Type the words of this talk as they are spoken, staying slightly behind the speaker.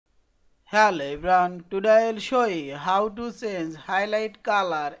Hello everyone, today I will show you how to change highlight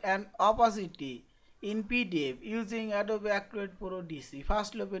color and opacity in PDF using Adobe Acrobat Pro DC.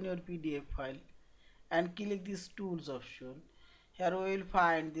 First open your PDF file and click this tools option. Here we will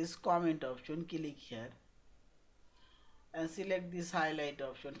find this comment option, click here and select this highlight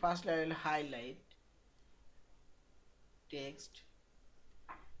option. First I will highlight text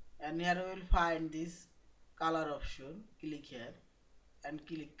and here we will find this color option, click here and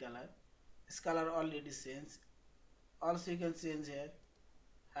click color. This color already changed. Also you can change here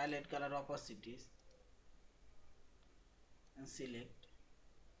highlight color opacities and select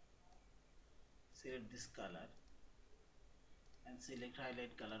this color and select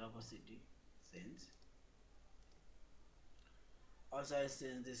highlight color opacity, change. Also I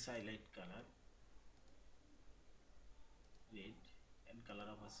change this highlight color red and color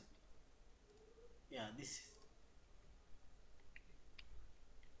opacity. Yeah, this is.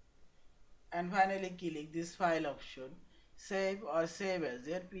 And finally click this file option, save or save as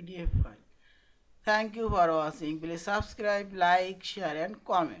your PDF file. Thank you for watching. Please subscribe, like, share and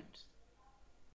comment.